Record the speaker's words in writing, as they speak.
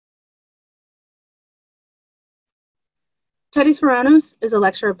Teddy Svoronos is a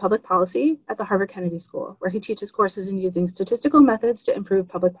lecturer of public policy at the Harvard Kennedy School, where he teaches courses in using statistical methods to improve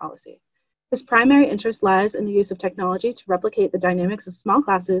public policy. His primary interest lies in the use of technology to replicate the dynamics of small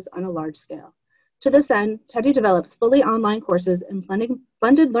classes on a large scale. To this end, Teddy develops fully online courses and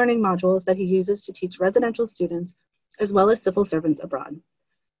blended learning modules that he uses to teach residential students as well as civil servants abroad.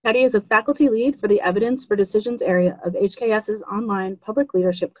 Teddy is a faculty lead for the Evidence for Decisions area of HKS's online public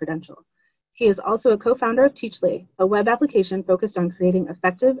leadership credential. He is also a co-founder of Teachly, a web application focused on creating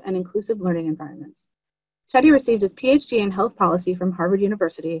effective and inclusive learning environments. Teddy received his PhD in health policy from Harvard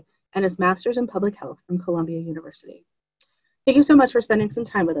University and his master's in public health from Columbia University. Thank you so much for spending some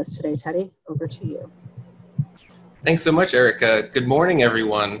time with us today, Teddy. Over to you. Thanks so much, Erica. Good morning,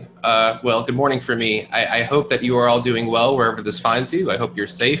 everyone. Well, good morning for me. I hope that you are all doing well wherever this finds you. I hope you're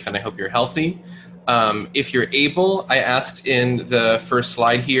safe and I hope you're healthy. If you're able, I asked in the first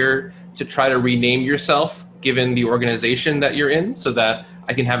slide here to try to rename yourself given the organization that you're in so that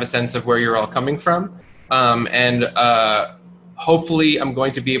I can have a sense of where you're all coming from. Hopefully I'm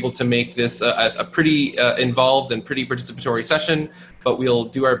going to be able to make this a pretty involved and pretty participatory session, but we'll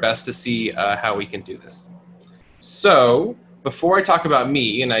do our best to see how we can do this. So before I talk about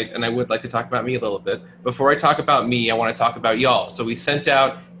me, and I would like to talk about me a little bit, before I talk about me, I want to talk about y'all. So we sent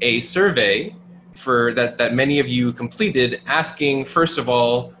out a survey for that many of you completed asking, first of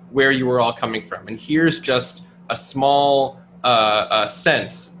all, where you were all coming from. And here's just a small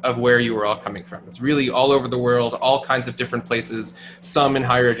sense of where you were all coming from. It's really all over the world, all kinds of different places, some in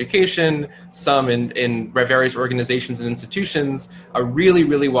higher education, some in various organizations and institutions, a really,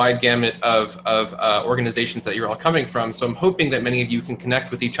 really wide gamut of organizations that you're all coming from. So I'm hoping that many of you can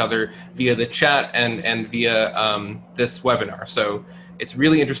connect with each other via the chat and via this webinar. So it's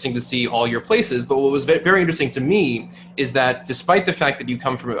really interesting to see all your places, but what was very interesting to me is that despite the fact that you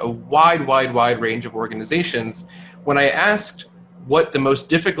come from a wide range of organizations, when I asked what the most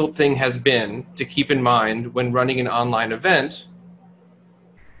difficult thing has been to keep in mind when running an online event,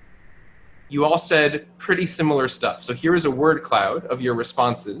 you all said pretty similar stuff. So here is a word cloud of your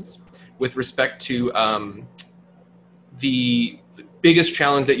responses with respect to the biggest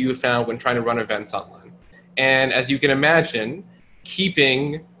challenge that you have found when trying to run events online. And as you can imagine,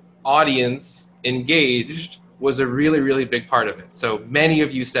 keeping audience engaged was a really big part of it. So many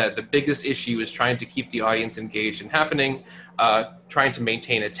of you said the biggest issue is trying to keep the audience engaged and happening, trying to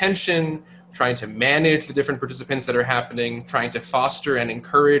maintain attention, trying to manage the different participants that are happening, trying to foster and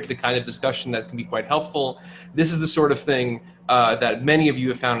encourage the kind of discussion that can be quite helpful. This is the sort of thing that many of you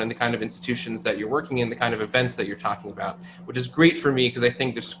have found in the kind of institutions that you're working in, the kind of events that you're talking about, which is great for me because I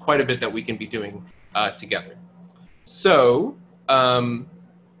think there's quite a bit that we can be doing together. So I'm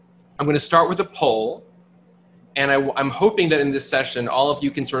going to start with a poll. And I'm hoping that in this session, all of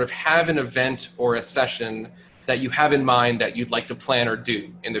you can sort of have an event or a session that you have in mind that you'd like to plan or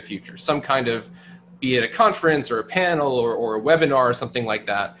do in the future. Some kind of, be it a conference or a panel or a webinar or something like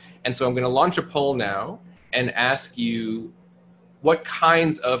that. And so I'm going to launch a poll now and ask you what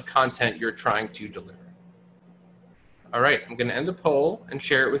kinds of content you're trying to deliver. All right, I'm going to end the poll and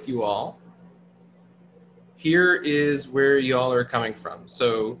share it with you all. Here is where y'all are coming from.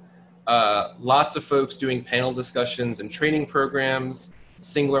 So lots of folks doing panel discussions and training programs,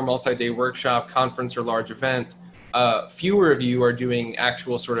 singular multi-day workshop, conference or large event. Fewer of you are doing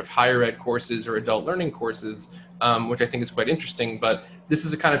actual sort of higher ed courses or adult learning courses, which I think is quite interesting, but this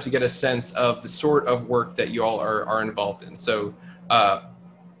is a kind of to get a sense of the sort of work that you all are involved in. So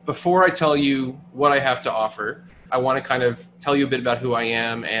before I tell you what I have to offer, I want to kind of tell you a bit about who I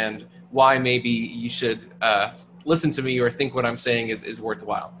am and why maybe you should listen to me or think what I'm saying is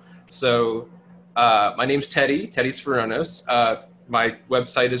worthwhile. So my name's Teddy Svoronos. My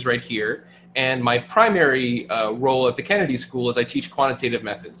website is right here. And my primary role at the Kennedy School is I teach quantitative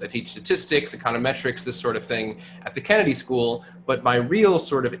methods. I teach statistics, econometrics, this sort of thing at the Kennedy School. But my real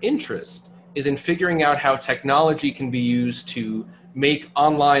sort of interest is in figuring out how technology can be used to make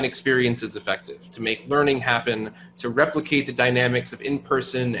online experiences effective, to make learning happen, to replicate the dynamics of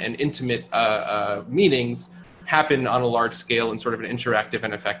in-person and intimate meetings happen on a large scale in sort of an interactive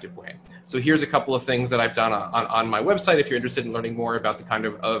and effective way. So here's a couple of things that I've done on my website if you're interested in learning more about the kind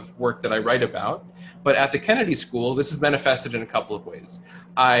of work that I write about. But at the Kennedy School, this is manifested in a couple of ways.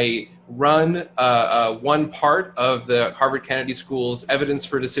 I run one part of the Harvard Kennedy School's Evidence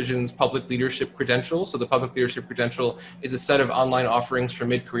for Decisions Public Leadership Credential. So the Public Leadership Credential is a set of online offerings for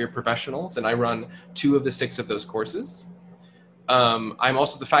mid-career professionals, and I run 2 of the 6 of those courses. I'm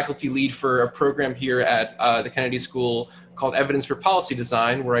also the faculty lead for a program here at the Kennedy School called Evidence for Policy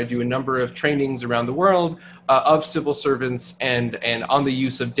Design, where I do a number of trainings around the world of civil servants and on the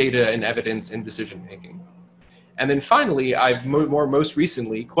use of data and evidence in decision making. And then finally, I've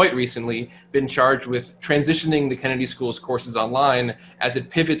quite recently, been charged with transitioning the Kennedy School's courses online as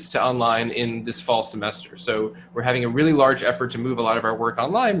it pivots to online in this fall semester. So we're having a really large effort to move a lot of our work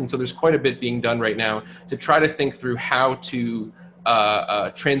online. And so there's quite a bit being done right now to try to think through how to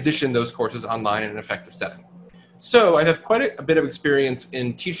transition those courses online in an effective setting. So I have quite a bit of experience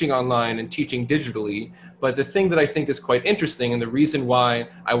in teaching online and teaching digitally, but the thing that I think is quite interesting, and the reason why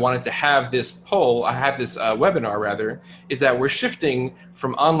I wanted to have this webinar rather, is that we're shifting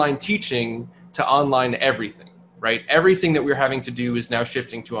from online teaching to online everything, right? Everything that we're having to do is now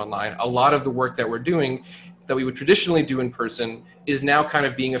shifting to online. A lot of the work that we're doing that we would traditionally do in person is now kind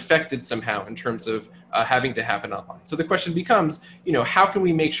of being affected somehow in terms of having to happen online. So the question becomes, how can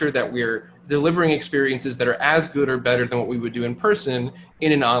we make sure that we're delivering experiences that are as good or better than what we would do in person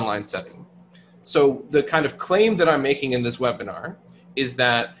in an online setting? So the kind of claim that I'm making in this webinar is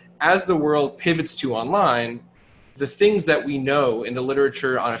that as the world pivots to online, the things that we know in the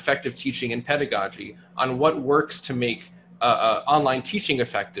literature on effective teaching and pedagogy, on what works to make online teaching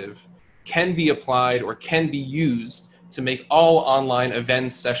effective, can be applied or can be used to make all online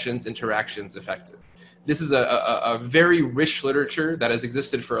events, sessions, interactions effective. This is a very rich literature that has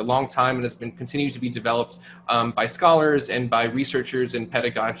existed for a long time and has been continued to be developed by scholars and by researchers in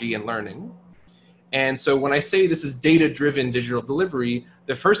pedagogy and learning. And so when I say this is data-driven digital delivery,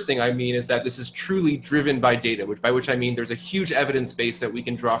 the first thing I mean is that this is truly driven by data, by which I mean there's a huge evidence base that we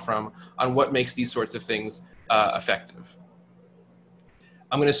can draw from on what makes these sorts of things effective.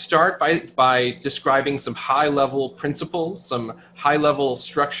 I'm going to start by describing some high-level principles, some high-level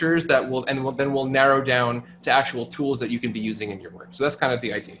structures that then we'll narrow down to actual tools that you can be using in your work. So that's kind of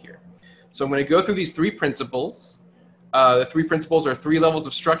the idea here. So I'm going to go through these three principles. The three principles are 3 levels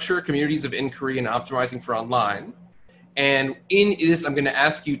of structure, communities of inquiry, and optimizing for online. And in this, I'm going to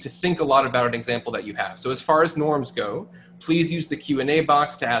ask you to think a lot about an example that you have. So as far as norms go, please use the Q&A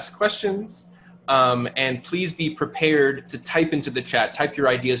box to ask questions. And please be prepared to type your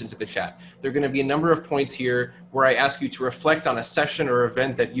ideas into the chat. There are going to be a number of points here where I ask you to reflect on a session or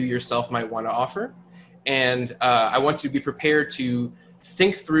event that you yourself might want to offer. And I want you to be prepared to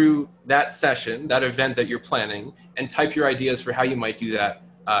think through that session, that event that you're planning, and type your ideas for how you might do that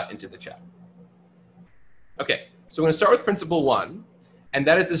into the chat. Okay, so I'm going to start with principle 1, and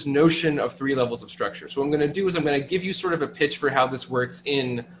that is this notion of 3 levels of structure. So what I'm going to do is I'm going to give you sort of a pitch for how this works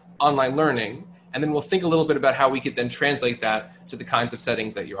in online learning, and then we'll think a little bit about how we could then translate that to the kinds of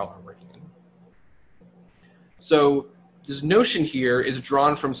settings that you all are working in. So this notion here is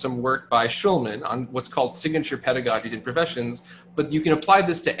drawn from some work by Schulman on what's called signature pedagogies in professions, but you can apply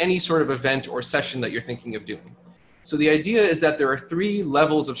this to any sort of event or session that you're thinking of doing. So the idea is that there are 3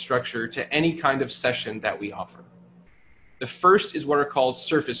 levels of structure to any kind of session that we offer. The first is what are called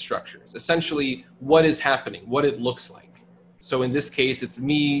surface structures, essentially what is happening, what it looks like. So in this case, it's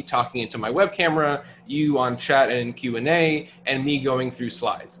me talking into my web camera, you on chat and Q&A, and me going through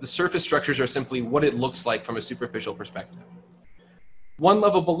slides. The surface structures are simply what it looks like from a superficial perspective. One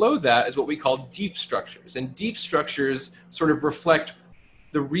level below that is what we call deep structures. And deep structures sort of reflect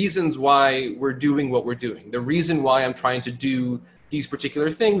the reasons why we're doing what we're doing. The reason why I'm trying to do these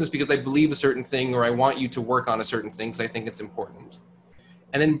particular things is because I believe a certain thing, or I want you to work on a certain thing because I think it's important.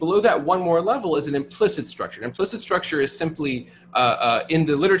 And then below that, one more level is an implicit structure. An implicit structure is simply, in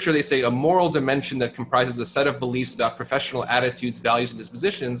the literature, they say a moral dimension that comprises a set of beliefs about professional attitudes, values, and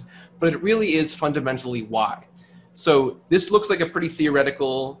dispositions, but it really is fundamentally why. So this looks like a pretty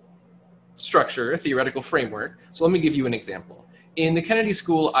theoretical structure, a theoretical framework. So let me give you an example. In the Kennedy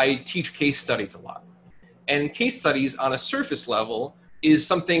School, I teach case studies a lot. And case studies on a surface level is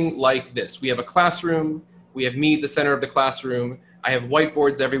something like this. We have a classroom, we have me at the center of the classroom, I have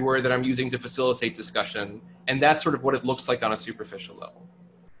whiteboards everywhere that I'm using to facilitate discussion, and that's sort of what it looks like on a superficial level.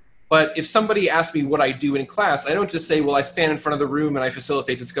 But if somebody asks me what I do in class, I don't just say, well, I stand in front of the room and I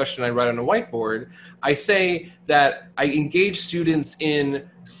facilitate discussion, I write on a whiteboard. I say that I engage students in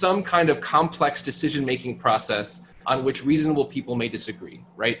some kind of complex decision-making process on which reasonable people may disagree,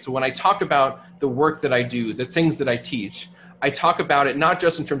 right? So when I talk about the work that I do, the things that I teach, I talk about it not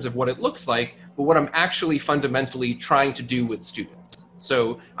just in terms of what it looks like, but what I'm actually fundamentally trying to do with students.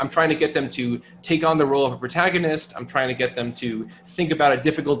 So I'm trying to get them to take on the role of a protagonist. I'm trying to get them to think about a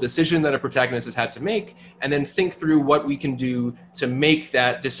difficult decision that a protagonist has had to make, and then think through what we can do to make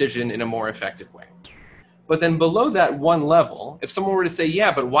that decision in a more effective way. But then below that one level, if someone were to say,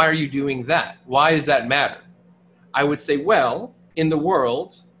 yeah, but why are you doing that? Why does that matter? I would say, well, in the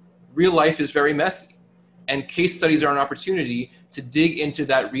world, real life is very messy. And case studies are an opportunity to dig into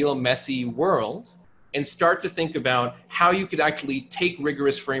that real messy world and start to think about how you could actually take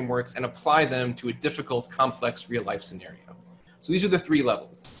rigorous frameworks and apply them to a difficult, complex real-life scenario. So these are the three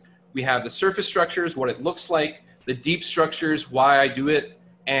levels. We have the surface structures, what it looks like, the deep structures, why I do it,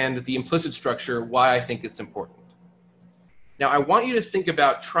 and the implicit structure, why I think it's important. Now, I want you to think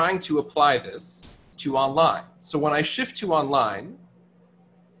about trying to apply this to online. So when I shift to online,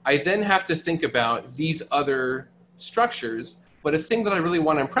 I then have to think about these other structures, but a thing that I really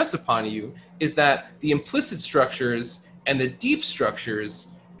want to impress upon you is that the implicit structures and the deep structures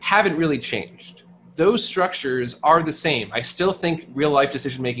haven't really changed. Those structures are the same. I still think real-life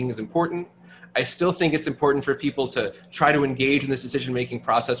decision-making is important. I still think it's important for people to try to engage in this decision-making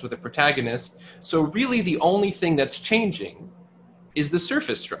process with a protagonist. So really the only thing that's changing is the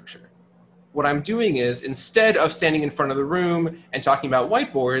surface structure. What I'm doing is, instead of standing in front of the room and talking about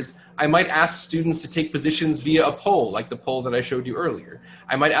whiteboards, I might ask students to take positions via a poll, like the poll that I showed you earlier.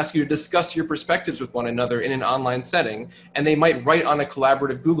 I might ask you to discuss your perspectives with one another in an online setting, and they might write on a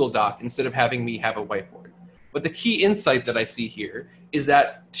collaborative Google Doc instead of having me have a whiteboard. But the key insight that I see here is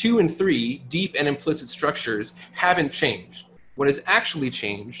that 2 and 3, deep and implicit structures, haven't changed. What has actually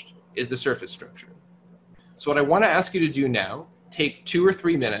changed is the surface structure. So what I want to ask you to do now, take 2 or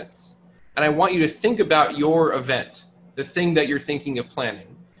 3 minutes, and I want you to think about your event, the thing that you're thinking of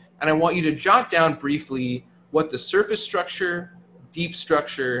planning. And I want you to jot down briefly what the surface structure, deep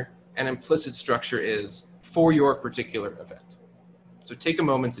structure, and implicit structure is for your particular event. So take a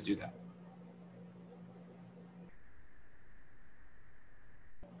moment to do that.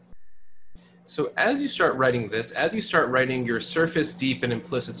 So as you start writing this, as you start writing your surface, deep, and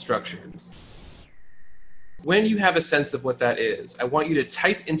implicit structures, when you have a sense of what that is, I want you to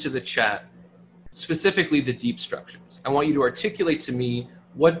type into the chat specifically the deep structures. I want you to articulate to me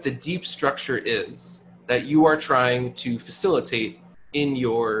what the deep structure is that you are trying to facilitate in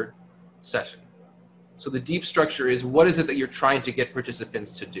your session. So the deep structure is, what is it that you're trying to get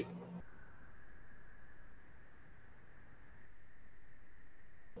participants to do?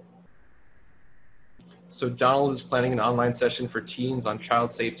 So Donald is planning an online session for teens on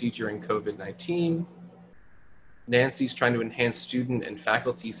child safety during COVID-19. Nancy's trying to enhance student and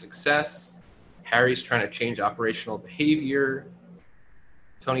faculty success. Harry's trying to change operational behavior.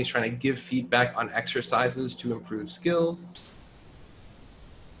 Tony's trying to give feedback on exercises to improve skills.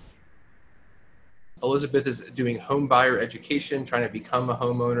 Elizabeth is doing home buyer education, trying to become a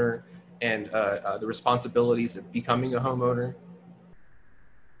homeowner and the responsibilities of becoming a homeowner.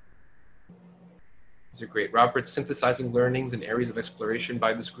 These are great. Robert's synthesizing learnings and areas of exploration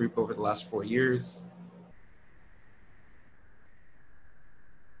by this group over the last 4 years.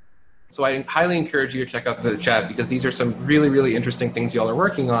 So I highly encourage you to check out the chat, because these are some really, really interesting things y'all are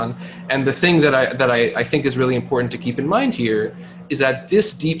working on. And the thing that I think is really important to keep in mind here is that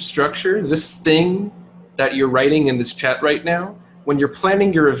this deep structure, this thing that you're writing in this chat right now, when you're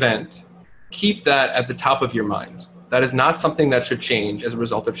planning your event, keep that at the top of your mind. That is not something that should change as a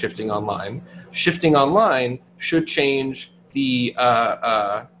result of shifting online. Shifting online should change the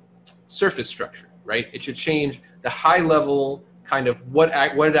surface structure, right? It should change the high level kind of what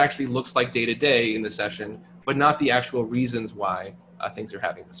it actually looks like day to day in the session, but not the actual reasons why things are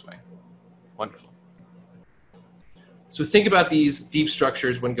happening this way. Wonderful. So think about these deep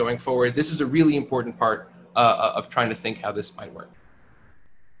structures when going forward. This is a really important part of trying to think how this might work.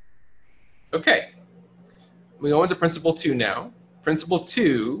 Okay, we go into principle 2 now. Principle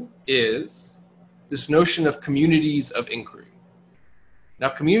 2 is this notion of communities of inquiry. Now,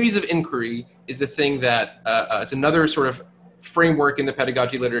 communities of inquiry is a thing that is another sort of framework in the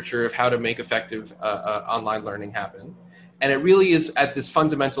pedagogy literature of how to make effective online learning happen. And it really is at this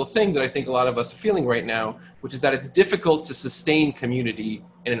fundamental thing that I think a lot of us are feeling right now, which is that it's difficult to sustain community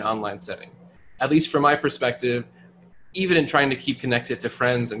in an online setting. At least from my perspective, even in trying to keep connected to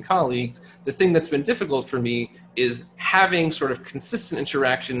friends and colleagues, the thing that's been difficult for me is having sort of consistent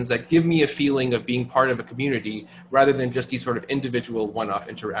interactions that give me a feeling of being part of a community rather than just these sort of individual one-off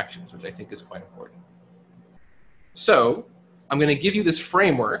interactions, which I think is quite important. So I'm going to give you this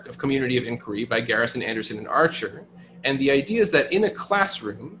framework of community of inquiry by Garrison, Anderson, and Archer. And the idea is that in a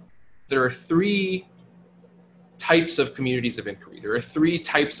classroom, there are 3 types of communities of inquiry. There are 3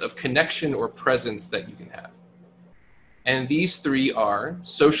 types of connection or presence that you can have. And these 3 are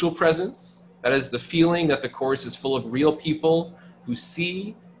social presence. That is the feeling that the course is full of real people who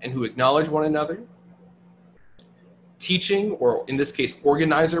see and who acknowledge one another. Teaching, or in this case,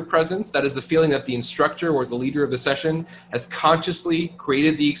 organizer presence. That is the feeling that the instructor or the leader of the session has consciously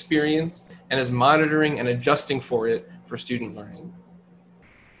created the experience and is monitoring and adjusting for it for student learning.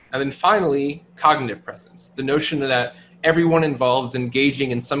 And then finally, cognitive presence. The notion that everyone involved is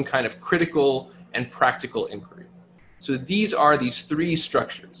engaging in some kind of critical and practical inquiry. So these are these three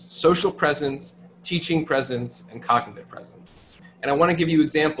structures: social presence, teaching presence, and cognitive presence. And I want to give you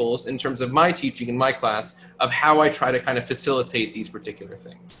examples in terms of my teaching in my class of how I try to kind of facilitate these particular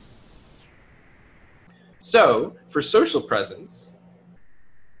things. So for social presence,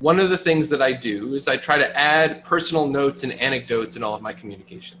 one of the things that I do is I try to add personal notes and anecdotes in all of my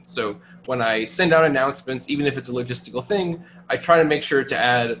communications. So when I send out announcements, even if it's a logistical thing, I try to make sure to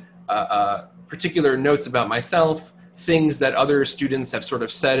add particular notes about myself, things that other students have sort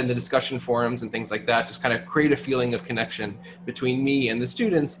of said in the discussion forums and things like that, just kind of create a feeling of connection between me and the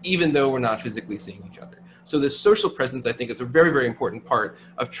students, even though we're not physically seeing each other. So this social presence, I think, is a very, very important part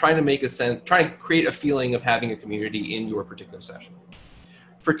of trying to make a sense, trying to create a feeling of having a community in your particular session.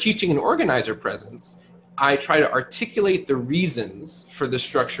 For teaching and organizer presence, I try to articulate the reasons for the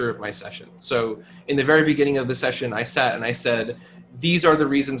structure of my session. So in the very beginning of the session, I sat and I said, these are the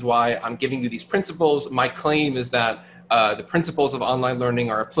reasons why I'm giving you these principles. My claim is that the principles of online learning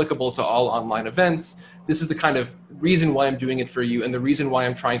are applicable to all online events. This is the kind of reason why I'm doing it for you and the reason why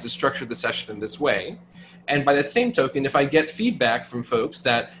I'm trying to structure the session in this way. And by that same token, if I get feedback from folks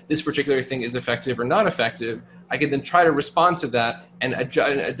that this particular thing is effective or not effective, I can then try to respond to that and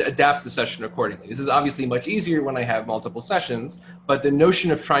adapt the session accordingly. This is obviously much easier when I have multiple sessions, but the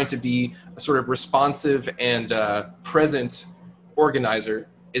notion of trying to be a sort of responsive and present organizer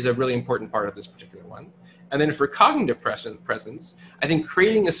is a really important part of this particular one. And then for cognitive presence, I think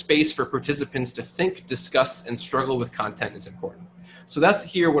creating a space for participants to think, discuss, and struggle with content is important. So that's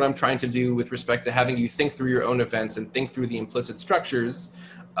here what I'm trying to do with respect to having you think through your own events and think through the implicit structures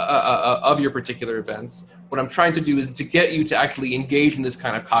of your particular events. What I'm trying to do is to get you to actually engage in this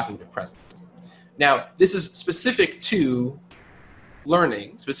kind of cognitive presence. Now, this is specific to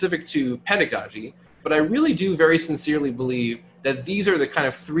learning, specific to pedagogy, but I really do very sincerely believe that these are the kind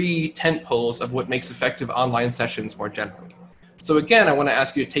of three tent poles of what makes effective online sessions more generally. So again, I want to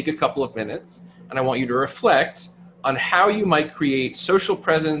ask you to take a couple of minutes and I want you to reflect on how you might create social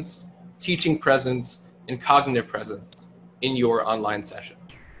presence, teaching presence, and cognitive presence in your online session.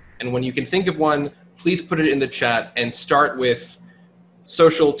 And when you can think of one, please put it in the chat and start with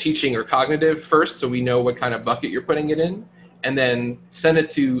social, teaching, or cognitive first so we know what kind of bucket you're putting it in, and then send it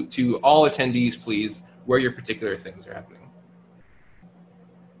to all attendees, please, where your particular things are happening.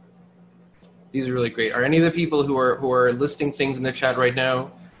 These are really great. Are any of the people who are listing things in the chat right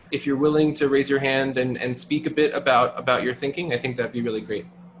now, if you're willing to raise your hand and speak a bit about your thinking, I think that'd be really great.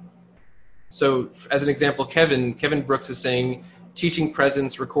 So as an example, Kevin Brooks is saying, teaching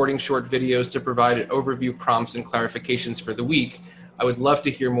presence, recording short videos to provide overview prompts and clarifications for the week. I would love to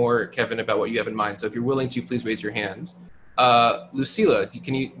hear more, Kevin, about what you have in mind. So if you're willing to, please raise your hand. Lucila,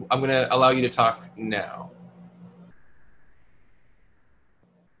 I'm gonna allow you to talk now.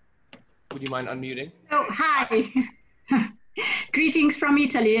 Would you mind unmuting? Oh, hi. Greetings from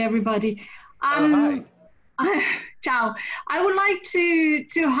Italy, everybody. Hi. Ciao. I would like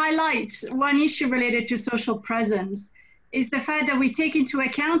to highlight one issue related to social presence, is the fact that we take into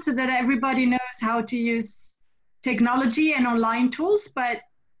account that everybody knows how to use technology and online tools, but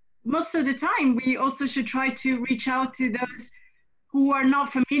most of the time we also should try to reach out to those who are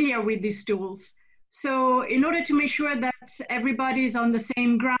not familiar with these tools. So in order to make sure that everybody is on the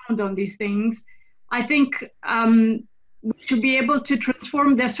same ground on these things, I think we should be able to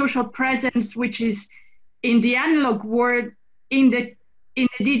transform their social presence, which is in the analog world, in the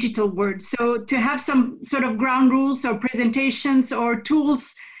digital world. So to have some sort of ground rules or presentations or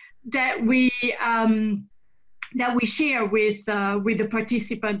tools that we share with the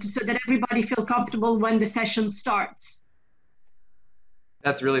participant, so that everybody feel comfortable when the session starts.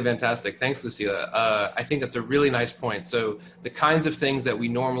 That's really fantastic. Thanks, Lucila. I think that's a really nice point. So the kinds of things that we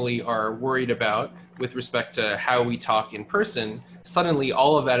normally are worried about with respect to how we talk in person, suddenly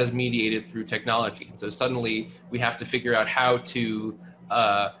all of that is mediated through technology. And so suddenly we have to figure out how to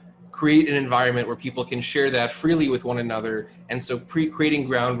create an environment where people can share that freely with one another. And so creating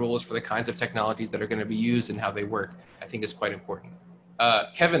ground rules for the kinds of technologies that are going to be used and how they work, I think is quite important.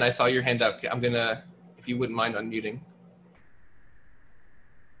 Kevin, I saw your hand up. I'm gonna, if you wouldn't mind unmuting.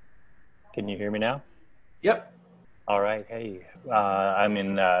 Can you hear me now? Yep. All right. Hey, I'm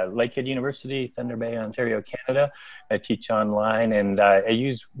in Lakehead University, Thunder Bay, Ontario, Canada. I teach online, and I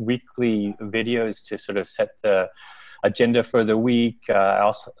use weekly videos to sort of set the agenda for the week. I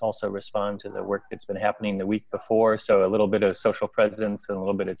also respond to the work that's been happening the week before. So a little bit of social presence and a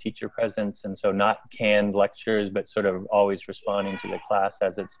little bit of teacher presence. And so not canned lectures, but sort of always responding to the class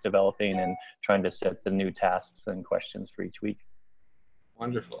as it's developing and trying to set the new tasks and questions for each week.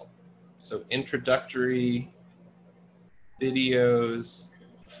 Wonderful. So introductory videos,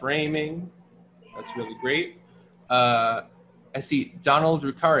 framing, That's really great. I see Donald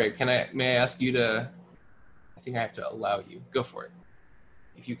Rucare. May I ask you to, I think I have to allow you. Go for it.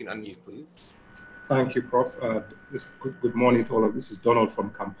 If you can unmute, please. Thank you, Prof. Good morning to all of you. This is Donald from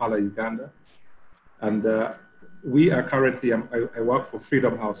Kampala, Uganda. And we are currently, I work for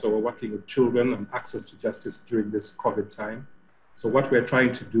Freedom House, so we're working with children and access to justice during this COVID time. So what we're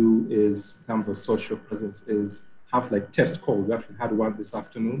trying to do is, in terms of social presence, is have like test calls. We actually had one this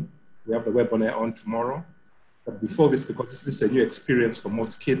afternoon. We have the web on air on tomorrow. But before this, because this is a new experience for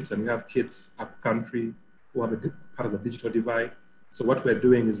most kids, and we have kids up country who have a part of the digital divide. So what we're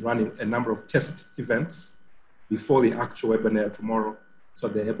doing is running a number of test events before the actual webinar tomorrow, so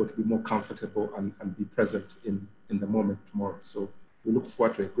they're able to be more comfortable and be present in the moment tomorrow. So we look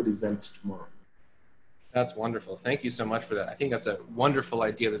forward to a good event tomorrow. That's wonderful. Thank you so much for that. I think that's a wonderful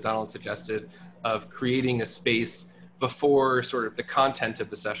idea that Donald suggested of creating a space before sort of the content of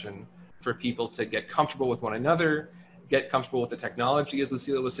the session for people to get comfortable with one another, get comfortable with the technology, as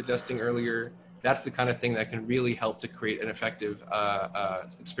Lucila was suggesting earlier. That's the kind of thing that can really help to create an effective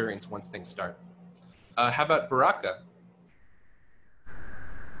experience once things start. How about Baraka?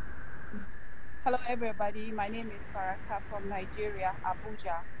 Hello, everybody. My name is Baraka from Nigeria,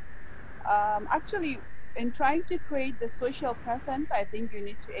 Abuja. Actually, in trying to create the social presence, I think you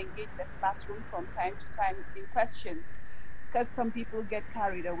need to engage the classroom from time to time in questions, because some people get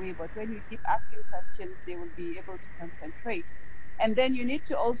carried away, but when you keep asking questions, they will be able to concentrate. And then you need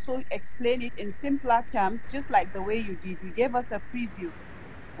to also explain it in simpler terms, just like the way you did. You gave us a preview.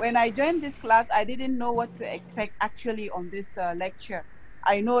 When I joined this class, I didn't know what to expect actually on this lecture.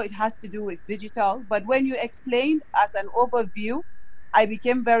 I know it has to do with digital, but when you explained as an overview, I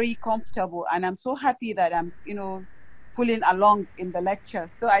became very comfortable, and I'm so happy that I'm, pulling along in the lecture.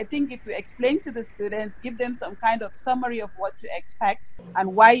 So I think if you explain to the students, give them some kind of summary of what to expect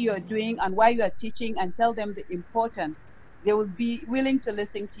and why you're doing and why you are teaching, and tell them the importance, they will be willing to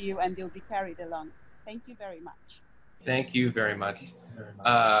listen to you and they'll be carried along. Thank you very much. Thank you very much.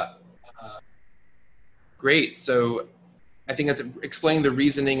 Great. So I think that's explaining the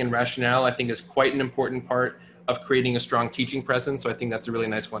reasoning and rationale, I think, is quite an important part of creating a strong teaching presence. So I think that's a really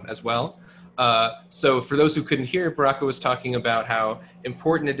nice one as well. So for those who couldn't hear, Baraka was talking about how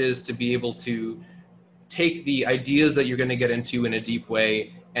important it is to be able to take the ideas that you're going to get into in a deep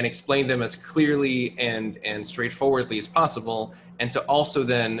way and explain them as clearly and straightforwardly as possible, and to also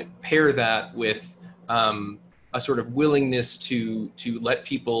then pair that with a sort of willingness to let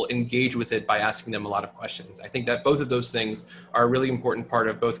people engage with it by asking them a lot of questions. I think that both of those things are a really important part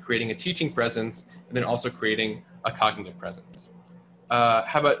of both creating a teaching presence and then also creating a cognitive presence.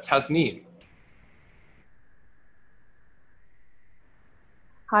 How about Tasneem?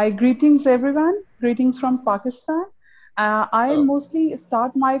 Hi, greetings everyone. Greetings from Pakistan. I mostly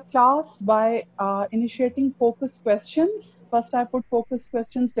start my class by initiating focus questions. First, I put focus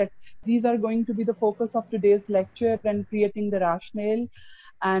questions that these are going to be the focus of today's lecture, and creating the rationale,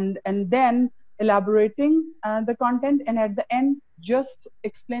 and then elaborating the content, and at the end, just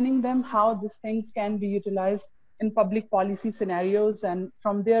explaining them how these things can be utilized in public policy scenarios. And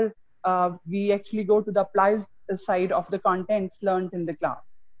from there, we actually go to the applied side of the contents learned in the class.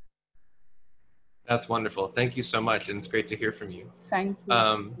 That's wonderful. Thank you so much. And it's great to hear from you. Thank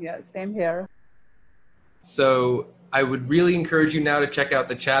you. Yeah, same here. So I would really encourage you now to check out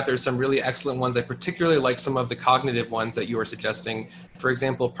the chat. There's some really excellent ones. I particularly like some of the cognitive ones that you are suggesting. For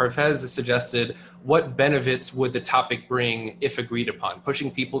example, Parvez suggested, what benefits would the topic bring if agreed upon?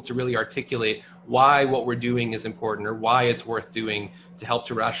 Pushing people to really articulate why what we're doing is important, or why it's worth doing, to help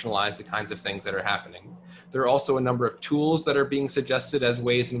to rationalize the kinds of things that are happening. There are also a number of tools that are being suggested as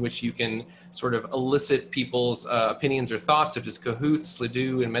ways in which you can sort of elicit people's opinions or thoughts, such as Kahoot,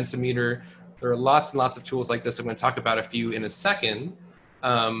 Slido, and Mentimeter. There are lots and lots of tools like this. I'm going to talk about a few in a second.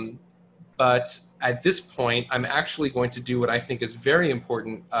 But at this point, I'm actually going to do what I think is very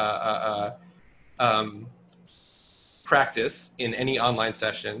important practice in any online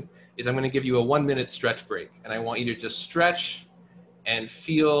session, is I'm going to give you a 1-minute stretch break. And I want you to just stretch and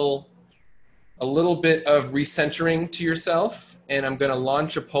feel a little bit of recentering to yourself. And I'm going to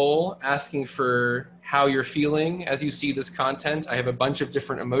launch a poll asking for how you're feeling as you see this content. I have a bunch of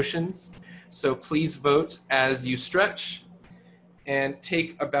different emotions. So please vote as you stretch, and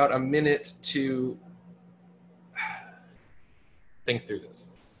take about a minute to think through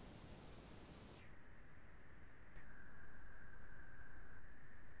this.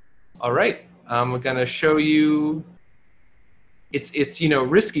 All right, I'm gonna show you, it's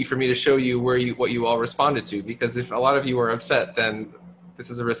risky for me to show you what you all responded to, because if a lot of you are upset, then this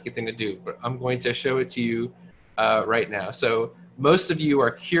is a risky thing to do, but I'm going to show it to you right now. So Most of you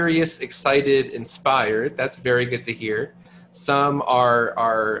are curious, excited, inspired. That's very good to hear. Some are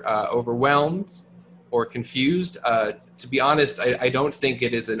overwhelmed or confused. To be honest, I don't think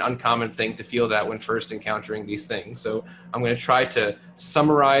it is an uncommon thing to feel that when first encountering these things. So I'm going to try to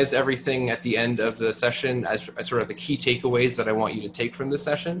summarize everything at the end of the session as sort of the key takeaways that I want you to take from this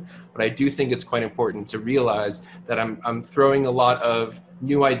session. But I do think it's quite important to realize that I'm throwing a lot of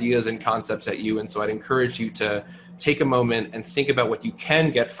new ideas and concepts at you. And so I'd encourage you to take a moment and think about what you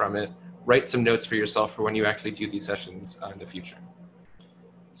can get from it. Write some notes for yourself for when you actually do these sessions in the future.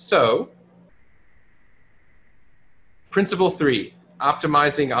 So, Principle 3,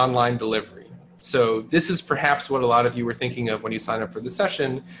 optimizing online delivery. So this is perhaps what a lot of you were thinking of when you signed up for the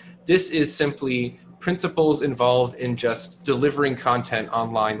session. This is simply principles involved in just delivering content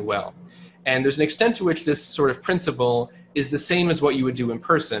online well. And there's an extent to which this sort of principle is the same as what you would do in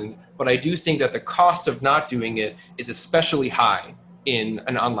person, but I do think that the cost of not doing it is especially high in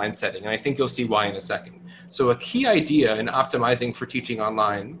an online setting, and I think you'll see why in a second. So a key idea in optimizing for teaching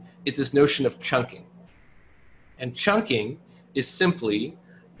online is this notion of chunking. And chunking is simply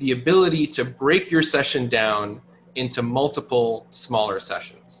the ability to break your session down into multiple smaller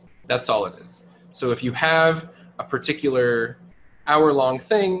sessions. That's all it is. So if you have a particular hour-long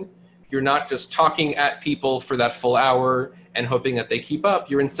thing, you're not just talking at people for that full hour and hoping that they keep up.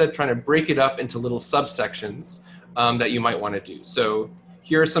 You're instead trying to break it up into little subsections that you might want to do. So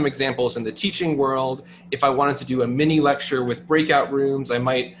here are some examples in the teaching world. If I wanted to do a mini lecture with breakout rooms, I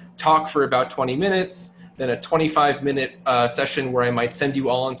might talk for about 20 minutes, then a 25-minute session where I might send you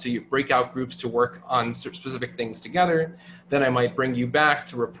all into breakout groups to work on specific things together. Then I might bring you back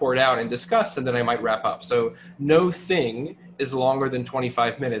to report out and discuss, and then I might wrap up. So no thing is longer than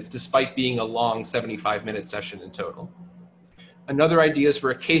 25 minutes, despite being a long 75-minute session in total. Another idea is for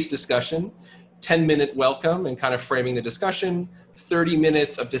a case discussion, 10-minute welcome and kind of framing the discussion, 30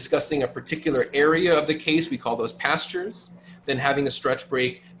 minutes of discussing a particular area of the case, we call those pastures, then having a stretch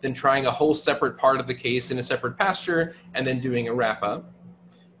break, then trying a whole separate part of the case in a separate pasture, and then doing a wrap-up.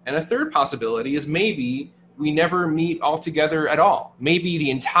 And a third possibility is maybe we never meet all together at all. Maybe the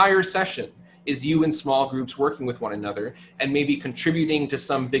entire session is you in small groups working with one another and maybe contributing to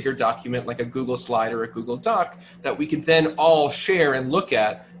some bigger document like a Google slide or a Google Doc that we could then all share and look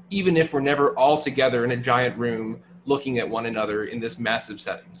at, even if we're never all together in a giant room looking at one another in this massive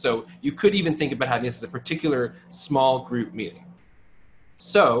setting. So you could even think about having this as a particular small group meeting.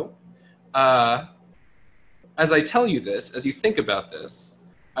 So as I tell you this, as you think about this,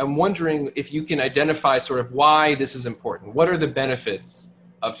 I'm wondering if you can identify sort of why this is important. What are the benefits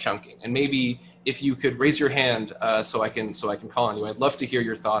of chunking? And maybe if you could raise your hand so I can call on you. I'd love to hear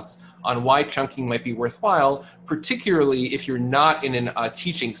your thoughts on why chunking might be worthwhile, particularly if you're not in a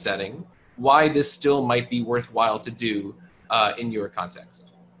teaching setting, why this still might be worthwhile to do in your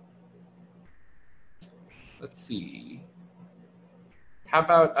context. Let's see. How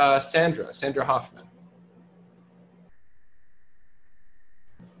about Sandra Hoffman?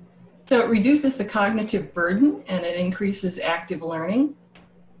 So it reduces the cognitive burden and it increases active learning.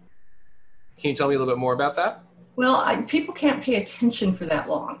 Can you tell me a little bit more about that? Well, people can't pay attention for that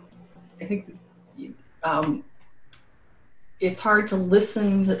long. I think it's hard to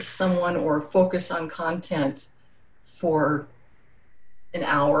listen to someone or focus on content for an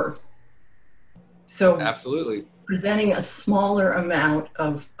hour. So absolutely, presenting a smaller amount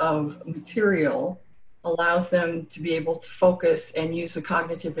of material allows them to be able to focus and use the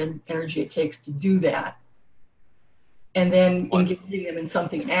cognitive energy it takes to do that. And then engaging them in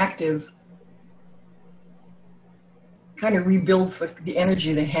something active kind of rebuilds the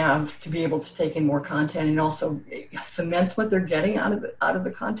energy they have to be able to take in more content, and also cements what they're getting out of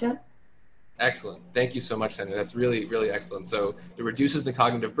the content. Excellent. Thank you so much, Sandra. That's really, really excellent. So it reduces the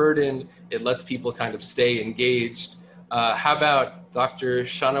cognitive burden. It lets people kind of stay engaged. How about Dr.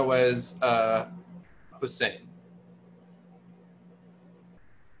 Shanawaz Hussain?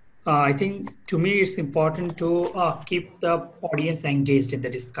 I think to me it's important to keep the audience engaged in the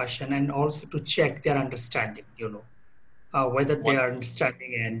discussion and also to check their understanding, whether they are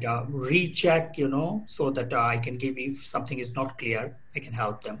understanding, and recheck, so that I can give, if something is not clear, I can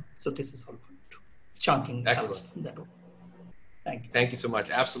help them. So this is all good. Chunking helps in that way. Thank you. Thank you so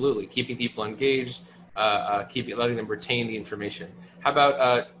much. Absolutely. Keeping people engaged, letting them retain the information. How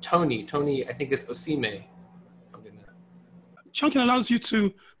about Tony? Tony, I think it's Osime. Chunking allows you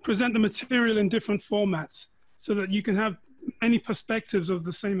to present the material in different formats so that you can have many perspectives of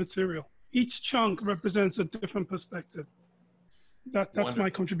the same material. Each chunk represents a different perspective. That's Wonderful.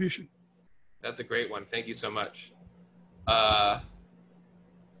 My contribution. That's a great one. Thank you so much. How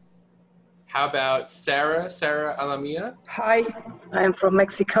How about Sarah Alamia? Hi, I'm from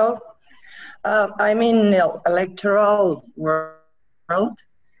Mexico. I'm in the electoral world,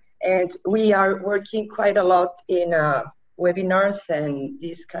 and we are working quite a lot in webinars and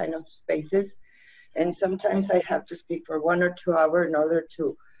these kind of spaces. And sometimes I have to speak for 1 or 2 hours in order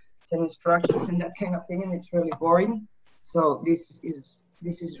to send instructions and that kind of thing, and it's really boring. So this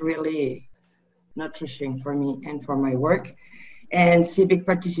is really nourishing for me and for my work. And civic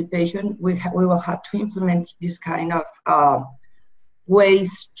participation, we will have to implement this kind of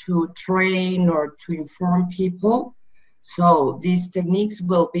ways to train or to inform people. So these techniques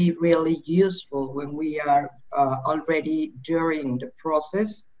will be really useful when we are already during the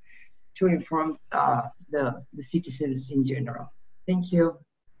process to inform the citizens in general. Thank you.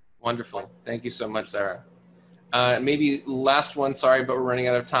 Wonderful. Thank you so much, Sarah. Maybe last one, sorry, but we're running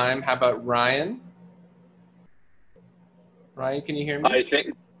out of time. How about Ryan? Ryan, can you hear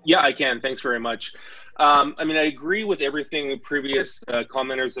me? Yeah, I can. Thanks very much. I mean, I agree with everything the previous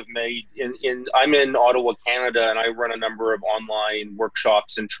commenters have made. I'm in Ottawa, Canada, and I run a number of online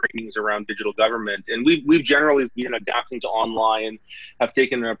workshops and trainings around digital government. And we've generally been adapting to online, have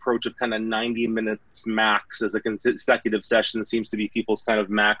taken an approach of kind of 90 minutes max as a consecutive session seems to be people's kind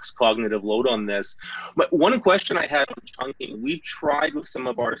of max cognitive load on this. But one question I had on chunking, we've tried with some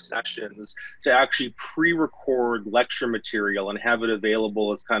of our sessions to actually pre-record lecture material and have it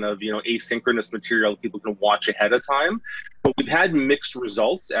available as kind of, you know, asynchronous material people can watch ahead of time. But we've had mixed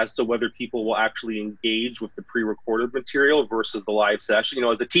results as to whether people will actually engage with the pre-recorded material versus the live session. You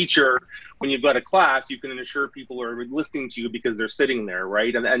know, as a teacher, when you've got a class, you can ensure people are listening to you because they're sitting there,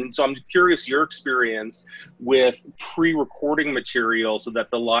 right? And so I'm curious your experience with pre-recording material so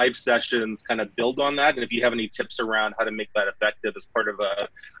that the live sessions kind of build on that, and if you have any tips around how to make that effective as part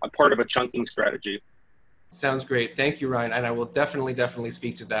of a chunking strategy. Sounds great. Thank you, Ryan. And I will definitely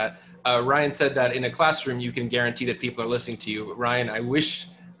speak to that. Ryan said that in a classroom, you can guarantee that people are listening to you. Ryan,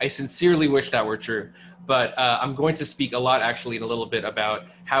 I sincerely wish that were true. But I'm going to speak a lot actually in a little bit about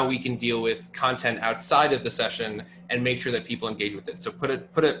how we can deal with content outside of the session and make sure that people engage with it. So put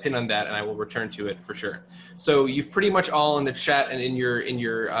a pin on that and I will return to it for sure. So you've pretty much all in the chat and in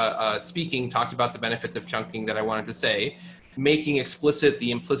your speaking talked about the benefits of chunking that I wanted to say. Making explicit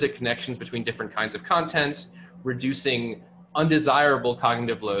the implicit connections between different kinds of content, reducing undesirable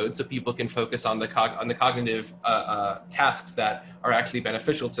cognitive load so people can focus on the cognitive tasks that are actually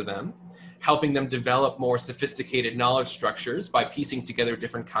beneficial to them, helping them develop more sophisticated knowledge structures by piecing together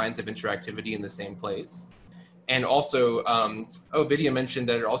different kinds of interactivity in the same place. And also, Vidya mentioned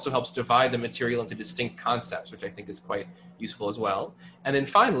that it also helps divide the material into distinct concepts, which I think is quite useful as well. And then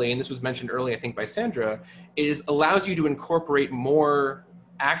finally, and this was mentioned earlier, I think by Sandra, allows you to incorporate more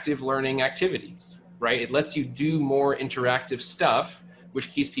active learning activities, right? It lets you do more interactive stuff,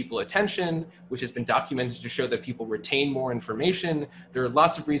 which keeps people attention, which has been documented to show that people retain more information. There are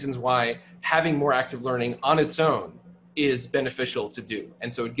lots of reasons why having more active learning on its own is beneficial to do.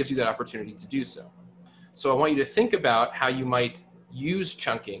 And so it gives you that opportunity to do so. So I want you to think about how you might use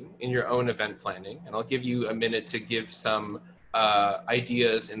chunking in your own event planning. And I'll give you a minute to give some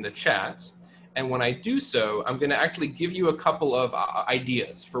ideas in the chat. And when I do so, I'm gonna actually give you a couple of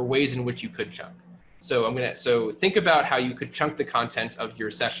ideas for ways in which you could chunk. So think about how you could chunk the content of your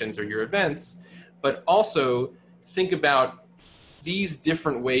sessions or your events, but also think about these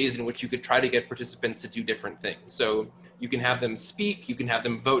different ways in which you could try to get participants to do different things. So you can have them speak, you can have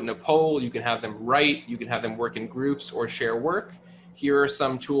them vote in a poll, you can have them write, you can have them work in groups or share work. Here are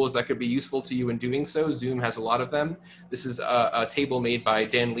some tools that could be useful to you in doing so. Zoom has a lot of them. This is a table made by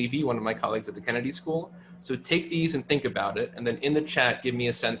Dan Levy, one of my colleagues at the Kennedy School. So take these and think about it, and then in the chat, give me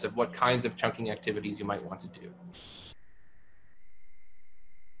a sense of what kinds of chunking activities you might want to do.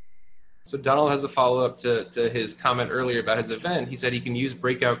 So Donald has a follow-up to his comment earlier about his event. He said he can use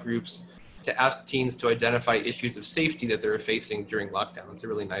breakout groups to ask teens to identify issues of safety that they're facing during lockdown. It's a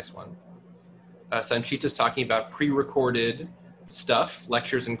really nice one. Sanchita's talking about pre-recorded stuff,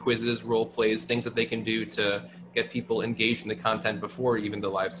 lectures and quizzes, role plays, things that they can do to get people engaged in the content before even the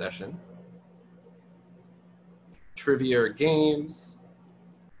live session. Trivia or games.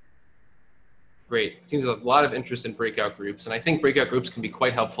 Great. Seems a lot of interest in breakout groups, and I think breakout groups can be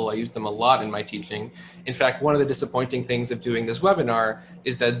quite helpful. I use them a lot in my teaching. In fact, one of the disappointing things of doing this webinar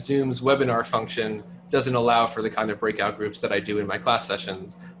is that Zoom's webinar function doesn't allow for the kind of breakout groups that I do in my class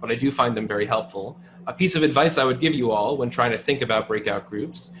sessions, but I do find them very helpful. A piece of advice I would give you all when trying to think about breakout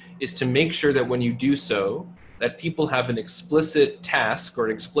groups is to make sure that when you do so, that people have an explicit task or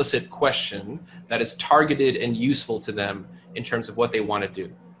an explicit question that is targeted and useful to them in terms of what they want to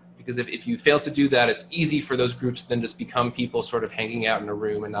do. Because if you fail to do that, it's easy for those groups to then just become people sort of hanging out in a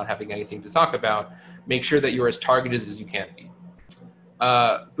room and not having anything to talk about. Make sure that you're as targeted as you can be.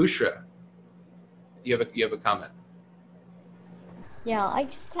 Bushra, you have a comment. Yeah, I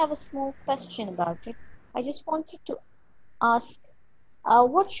just have a small question about it. I just wanted to ask,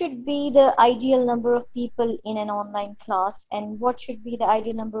 what should be the ideal number of people in an online class, and what should be the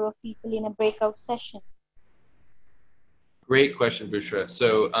ideal number of people in a breakout session? Great question, Bushra.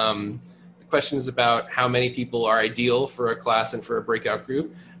 So the question is about how many people are ideal for a class and for a breakout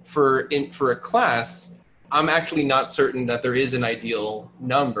group. For a class, I'm actually not certain that there is an ideal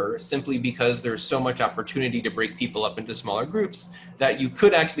number, simply because there's so much opportunity to break people up into smaller groups that you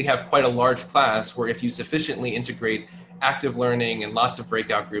could actually have quite a large class where if you sufficiently integrate active learning and lots of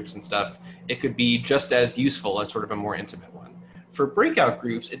breakout groups and stuff, it could be just as useful as sort of a more intimate one. For breakout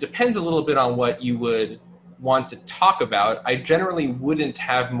groups, it depends a little bit on what you would want to talk about. I generally wouldn't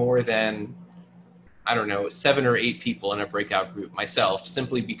have more than, I don't know, 7 or 8 people in a breakout group myself,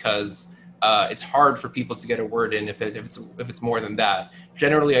 simply because it's hard for people to get a word in if it's more than that.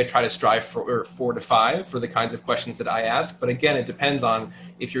 Generally, I try to strive for 4 to 5 for the kinds of questions that I ask. But again, it depends on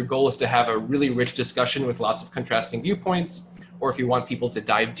if your goal is to have a really rich discussion with lots of contrasting viewpoints, or if you want people to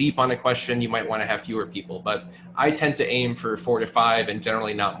dive deep on a question, you might want to have fewer people. But I tend to aim for 4 to 5 and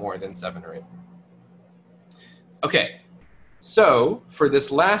generally not more than 7 or 8. Okay, so for this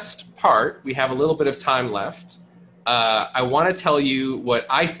last part, we have a little bit of time left. I want to tell you what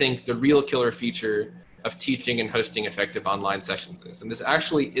I think the real killer feature of teaching and hosting effective online sessions is. And this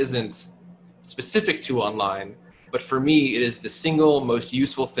actually isn't specific to online, but for me, it is the single most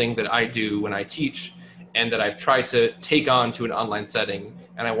useful thing that I do when I teach and that I've tried to take on to an online setting.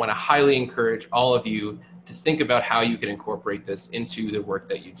 And I want to highly encourage all of you to think about how you can incorporate this into the work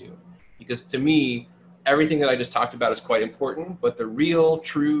that you do. Because to me, everything that I just talked about is quite important, but the real,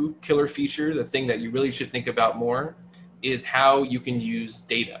 true killer feature, the thing that you really should think about more, is how you can use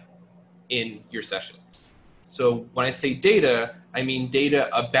data in your sessions. So when I say data, I mean data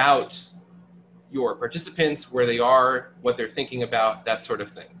about your participants, where they are, what they're thinking about, that sort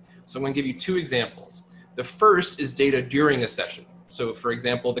of thing. So I'm going to give you 2 examples. The first is data during a session. So for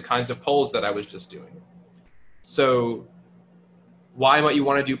example, the kinds of polls that I was just doing. So why might you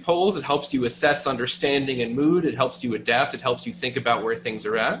want to do polls? It helps you assess understanding and mood. It helps you adapt. It helps you think about where things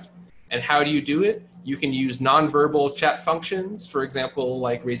are at. And how do you do it? You can use nonverbal chat functions, for example,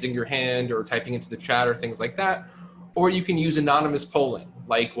 like raising your hand or typing into the chat or things like that. Or you can use anonymous polling,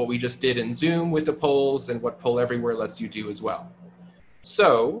 like what we just did in Zoom with the polls and what Poll Everywhere lets you do as well.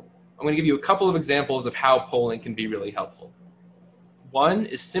 So I'm going to give you a couple of examples of how polling can be really helpful. One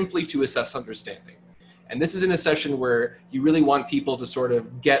is simply to assess understanding. And this is in a session where you really want people to sort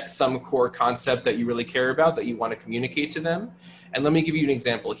of get some core concept that you really care about, that you want to communicate to them. And let me give you an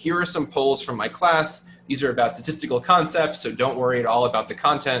example. Here are some polls from my class. These are about statistical concepts, so don't worry at all about the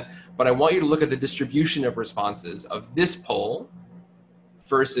content. But I want you to look at the distribution of responses of this poll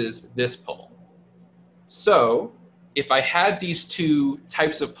versus this poll. So if I had these 2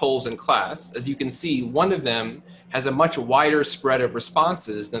 types of polls in class, as you can see, one of them has a much wider spread of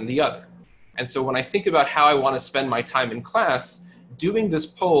responses than the other. And so when I think about how I want to spend my time in class, doing this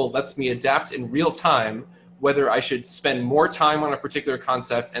poll lets me adapt in real time whether I should spend more time on a particular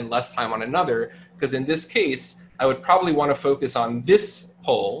concept and less time on another, because in this case, I would probably want to focus on this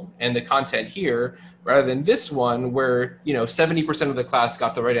poll and the content here rather than this one where 70% of the class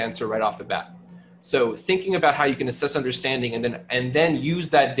got the right answer right off the bat. So thinking about how you can assess understanding and then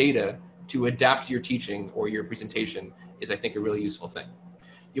use that data to adapt your teaching or your presentation is, I think, a really useful thing.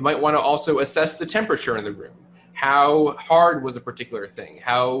 You might want to also assess the temperature in the room. How hard was a particular thing?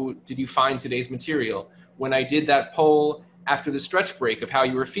 How did you find today's material? When I did that poll after the stretch break of how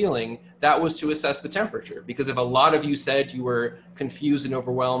you were feeling, that was to assess the temperature. Because if a lot of you said you were confused and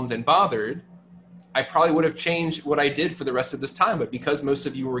overwhelmed and bothered, I probably would have changed what I did for the rest of this time. But because most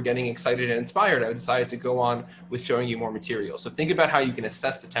of you were getting excited and inspired, I decided to go on with showing you more material. So think about how you can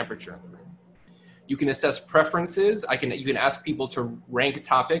assess the temperature in the room. You can assess preferences. You can ask people to rank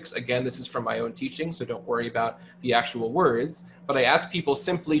topics. Again, this is from my own teaching, so don't worry about the actual words. But I ask people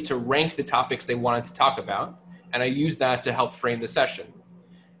simply to rank the topics they wanted to talk about, and I use that to help frame the session.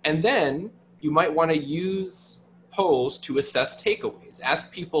 And then you might want to use polls to assess takeaways.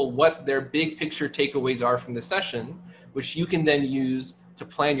 Ask people what their big picture takeaways are from the session, which you can then use to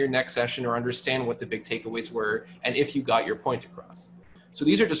plan your next session or understand what the big takeaways were and if you got your point across. So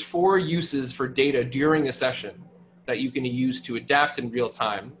these are just 4 uses for data during a session that you can use to adapt in real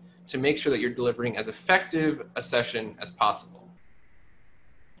time to make sure that you're delivering as effective a session as possible.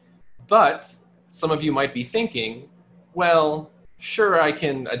 But some of you might be thinking, well, sure, I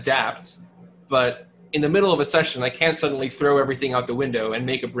can adapt, but in the middle of a session, I can't suddenly throw everything out the window and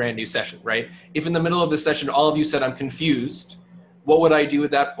make a brand new session, right? If in the middle of the session, all of you said, I'm confused, what would I do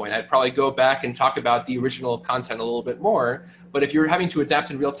at that point? I'd probably go back and talk about the original content a little bit more. But if you're having to adapt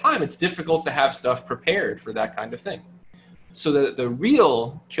in real time, it's difficult to have stuff prepared for that kind of thing. So the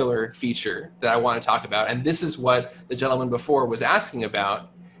real killer feature that I want to talk about, and this is what the gentleman before was asking about,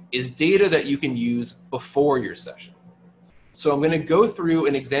 is data that you can use before your session. So I'm going to go through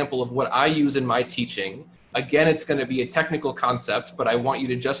an example of what I use in my teaching. Again, it's going to be a technical concept, but I want you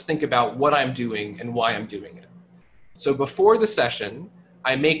to just think about what I'm doing and why I'm doing it. So before the session,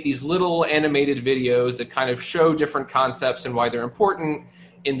 I make these little animated videos that kind of show different concepts and why they're important.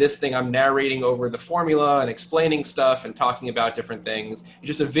 In this thing, I'm narrating over the formula and explaining stuff and talking about different things. It's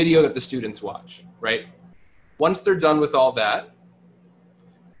just a video that the students watch, right? Once they're done with all that,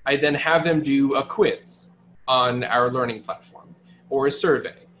 I then have them do a quiz on our learning platform or a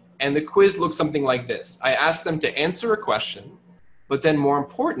survey. And the quiz looks something like this. I ask them to answer a question, but then more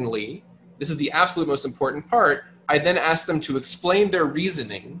importantly, this is the absolute most important part, I then ask them to explain their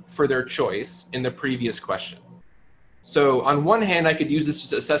reasoning for their choice in the previous question. So on one hand, I could use this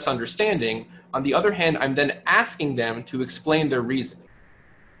to assess understanding. On the other hand, I'm then asking them to explain their reasoning.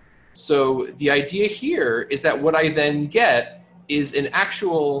 So the idea here is that what I then get is an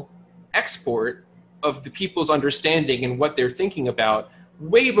actual export of the people's understanding and what they're thinking about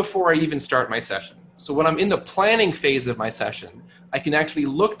way before I even start my session. So when I'm in the planning phase of my session, I can actually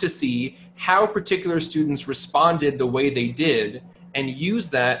look to see how particular students responded the way they did and use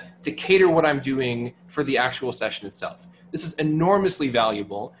that to cater what I'm doing for the actual session itself. This is enormously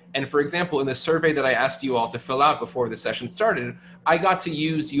valuable. And for example, in the survey that I asked you all to fill out before the session started, I got to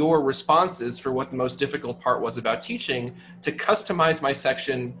use your responses for what the most difficult part was about teaching to customize my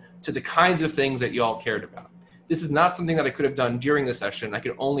section to the kinds of things that you all cared about. This is not something that I could have done during the session. I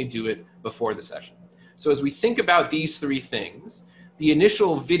could only do it before the session. So as we think about these three things, the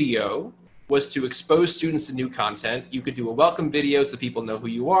initial video was to expose students to new content. You could do a welcome video so people know who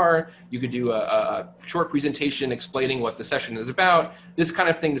you are. You could do a short presentation explaining what the session is about. This kind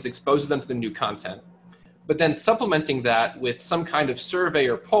of thing just exposes them to the new content. But then supplementing that with some kind of survey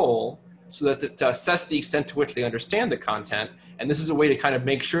or poll so that to assess the extent to which they understand the content, and this is a way to kind of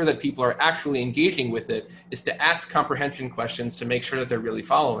make sure that people are actually engaging with it, is to ask comprehension questions to make sure that they're really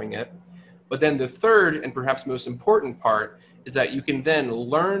following it. But then the third and perhaps most important part is that you can then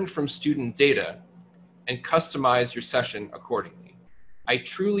learn from student data and customize your session accordingly. I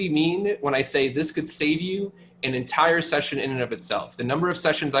truly mean it when I say this could save you an entire session in and of itself. The number of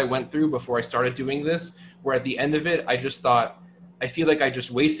sessions I went through before I started doing this, where at the end of it, I just thought, I feel like I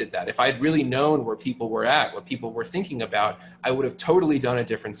just wasted that. If I'd really known where people were at, what people were thinking about, I would have totally done a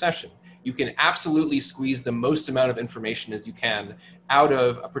different session. You can absolutely squeeze the most amount of information as you can out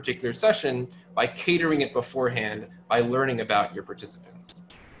of a particular session by catering it beforehand, by learning about your participants.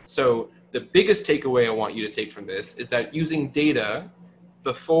 So the biggest takeaway I want you to take from this is that using data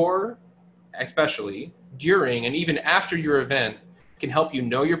before, especially during, and even after your event can help you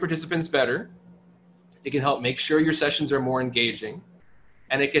know your participants better. It can help make sure your sessions are more engaging.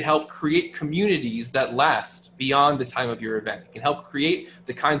 And it can help create communities that last beyond the time of your event. It can help create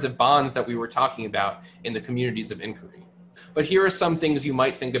the kinds of bonds that we were talking about in the communities of inquiry. But here are some things you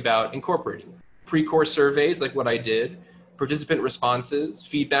might think about incorporating. Pre-course surveys, like what I did, participant responses,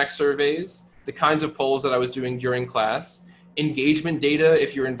 feedback surveys, the kinds of polls that I was doing during class, engagement data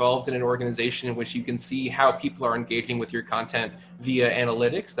if you're involved in an organization in which you can see how people are engaging with your content via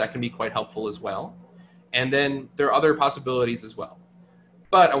analytics. That can be quite helpful as well. And then there are other possibilities as well.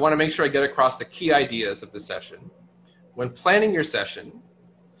 But I want to make sure I get across the key ideas of the session. When planning your session,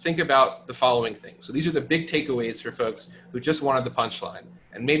 think about the following things. So these are the big takeaways for folks who just wanted the punchline.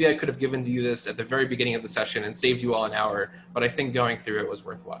 And maybe I could have given you this at the very beginning of the session and saved you all an hour, but I think going through it was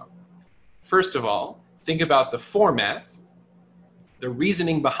worthwhile. First of all, think about the format, the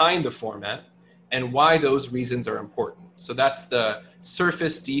reasoning behind the format, and why those reasons are important. So that's the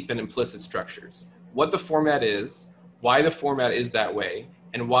surface, deep, and implicit structures. What the format is, why the format is that way,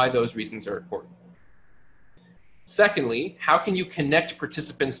 and why those reasons are important. Secondly, how can you connect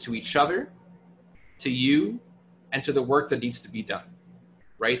participants to each other, to you, and to the work that needs to be done,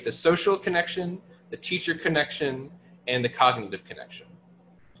 right? The social connection, the teacher connection, and the cognitive connection.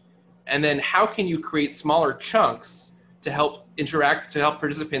 And then how can you create smaller chunks to help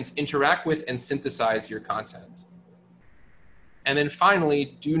participants interact with and synthesize your content? And then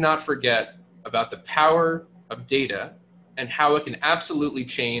finally, do not forget about the power of data and how it can absolutely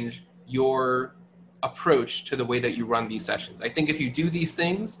change your approach to the way that you run these sessions. I think if you do these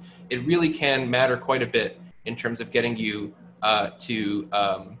things, it really can matter quite a bit in terms of getting you to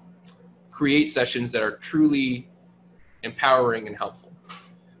create sessions that are truly empowering and helpful.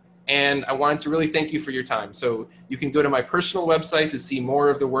 And I wanted to really thank you for your time. So you can go to my personal website to see more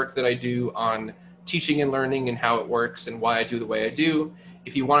of the work that I do on teaching and learning and how it works and why I do the way I do.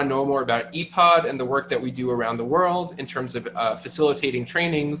 If you want to know more about ePod and the work that we do around the world in terms of facilitating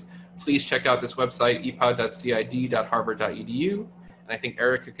trainings, please check out this website, epod.cid.harvard.edu. And I think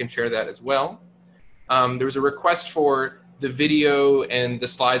Erica can share that as well. There was a request for the video and the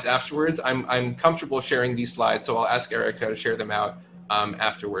slides afterwards. I'm comfortable sharing these slides, so I'll ask Erica to share them out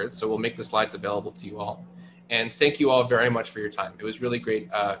afterwards. So we'll make the slides available to you all. And thank you all very much for your time. It was really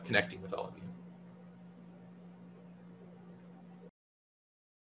great connecting with all of you.